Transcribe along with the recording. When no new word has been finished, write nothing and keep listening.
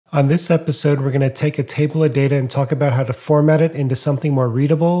On this episode, we're going to take a table of data and talk about how to format it into something more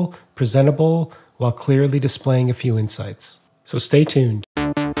readable, presentable, while clearly displaying a few insights. So stay tuned.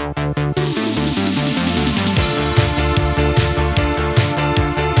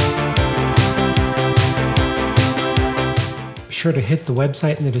 Be sure to hit the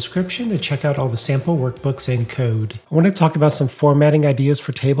website in the description to check out all the sample workbooks and code. I want to talk about some formatting ideas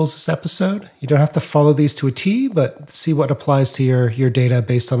for tables this episode. You don't have to follow these to a T, but see what applies to your data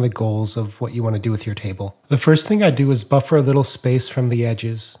based on the goals of what you want to do with your table. The first thing I do is buffer a little space from the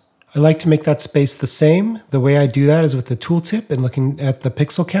edges. I like to make that space the same. The way I do that is with the tooltip and looking at the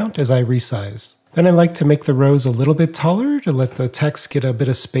pixel count as I resize. Then I like to make the rows a little bit taller to let the text get a bit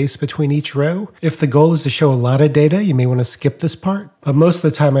of space between each row. If the goal is to show a lot of data, you may want to skip this part. But most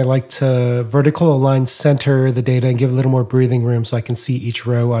of the time I like to vertical align center the data and give a little more breathing room so I can see each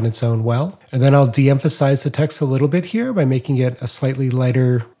row on its own well. And then I'll de-emphasize the text a little bit here by making it a slightly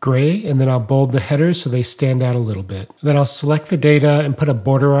lighter gray, and then I'll bold the headers so they stand out a little bit. And then I'll select the data and put a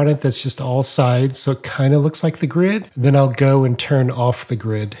border on it that's just all sides so it kind of looks like the grid. Then I'll go and turn off the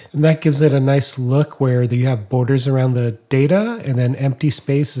grid. And that gives it a nice look where you have borders around the data and then empty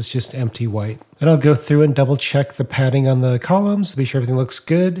space is just empty white. Then I'll go through and double check the padding on the columns to be sure everything looks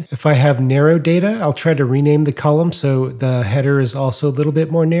good. If I have narrow data, I'll try to rename the column so the header is also a little bit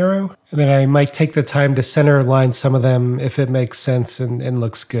more narrow. And then I might take the time to center align some of them if it makes sense and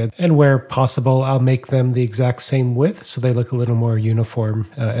looks good. And where possible, I'll make them the exact same width so they look a little more uniform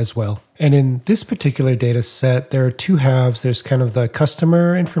as well. And in this particular data set, there are two halves. There's kind of the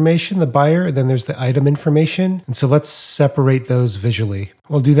customer information, the buyer, and then there's the item information. And so let's separate those visually.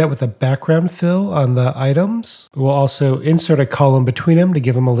 We'll do that with a background fill on the items. We'll also insert a column between them to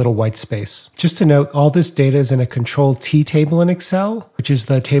give them a little white space. Just to note, all this data is in a Control T table in Excel, which is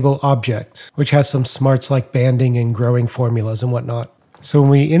the table object, which has some smarts like banding and growing formulas and whatnot. So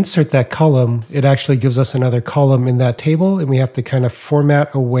when we insert that column, it actually gives us another column in that table, and we have to kind of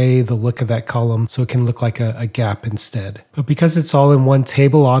format away the look of that column so it can look like a gap instead. But because it's all in one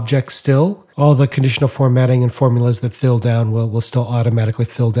table object still, all the conditional formatting and formulas that fill down will still automatically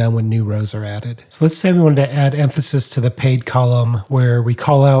fill down when new rows are added. So let's say we wanted to add emphasis to the paid column where we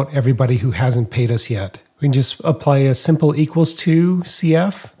call out everybody who hasn't paid us yet. We can just apply a simple equals to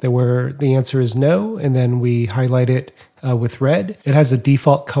CF, where the answer is no, and then we highlight it with red. It has a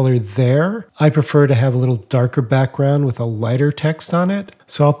default color there. I prefer to have a little darker background with a lighter text on it.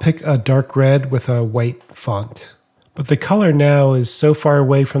 So I'll pick a dark red with a white font. But the color now is so far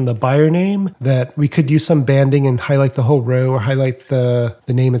away from the buyer name that we could use some banding and highlight the whole row or highlight the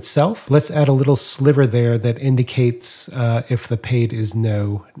name itself. Let's add a little sliver there that indicates if the paid is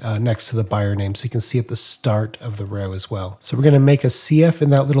no next to the buyer name, so you can see at the start of the row as well. So we're going to make a CF in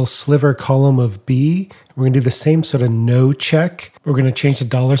that little sliver column of B. We're going to do the same sort of no check. We're going to change the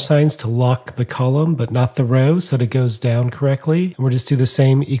dollar signs to lock the column, but not the row, so that it goes down correctly. And we'll just do the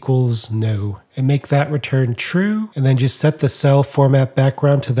same equals no. And make that return true, and then just set the cell format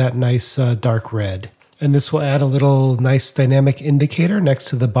background to that nice dark red. And this will add a little nice dynamic indicator next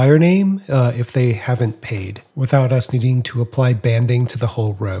to the buyer name if they haven't paid, without us needing to apply banding to the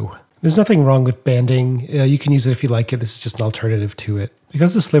whole row. There's nothing wrong with banding. You can use it if you like it. This is just an alternative to it.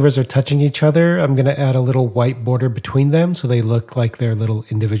 Because the slivers are touching each other, I'm going to add a little white border between them so they look like they're little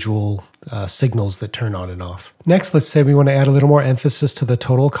individual signals that turn on and off. Next, let's say we want to add a little more emphasis to the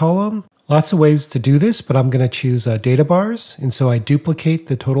total column. Lots of ways to do this, but I'm going to choose data bars. And so I duplicate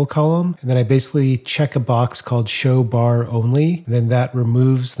the total column, and then I basically check a box called show bar only. And then that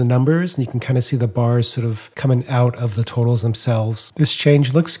removes the numbers, and you can kind of see the bars sort of coming out of the totals themselves. This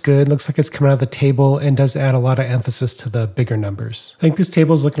change looks good, looks like it's coming out of the table, and does add a lot of emphasis to the bigger numbers. I think this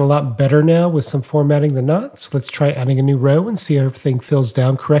table is looking a lot better now with some formatting than not. So let's try adding a new row and see if everything fills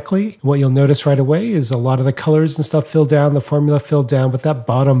down correctly. What you'll notice right away is a lot of the colors and stuff fill down, the formula filled down, but that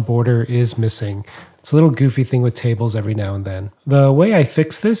bottom border is missing. It's a little goofy thing with tables every now and then. The way I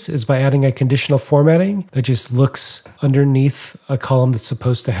fix this is by adding a conditional formatting that just looks underneath a column that's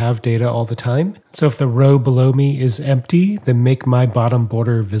supposed to have data all the time. So if the row below me is empty, then make my bottom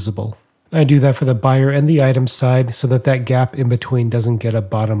border visible. I do that for the buyer and the item side so that that gap in between doesn't get a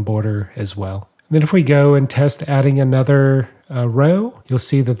bottom border as well. Then if we go and test adding another row, you'll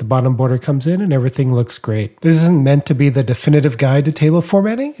see that the bottom border comes in and everything looks great. This isn't meant to be the definitive guide to table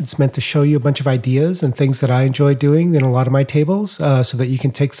formatting. It's meant to show you a bunch of ideas and things that I enjoy doing in a lot of my tables so that you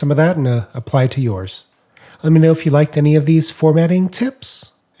can take some of that and apply it to yours. Let me know if you liked any of these formatting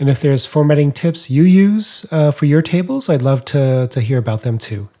tips. And if there's formatting tips you use for your tables, I'd love to hear about them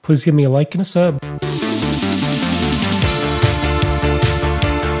too. Please give me a like and a sub.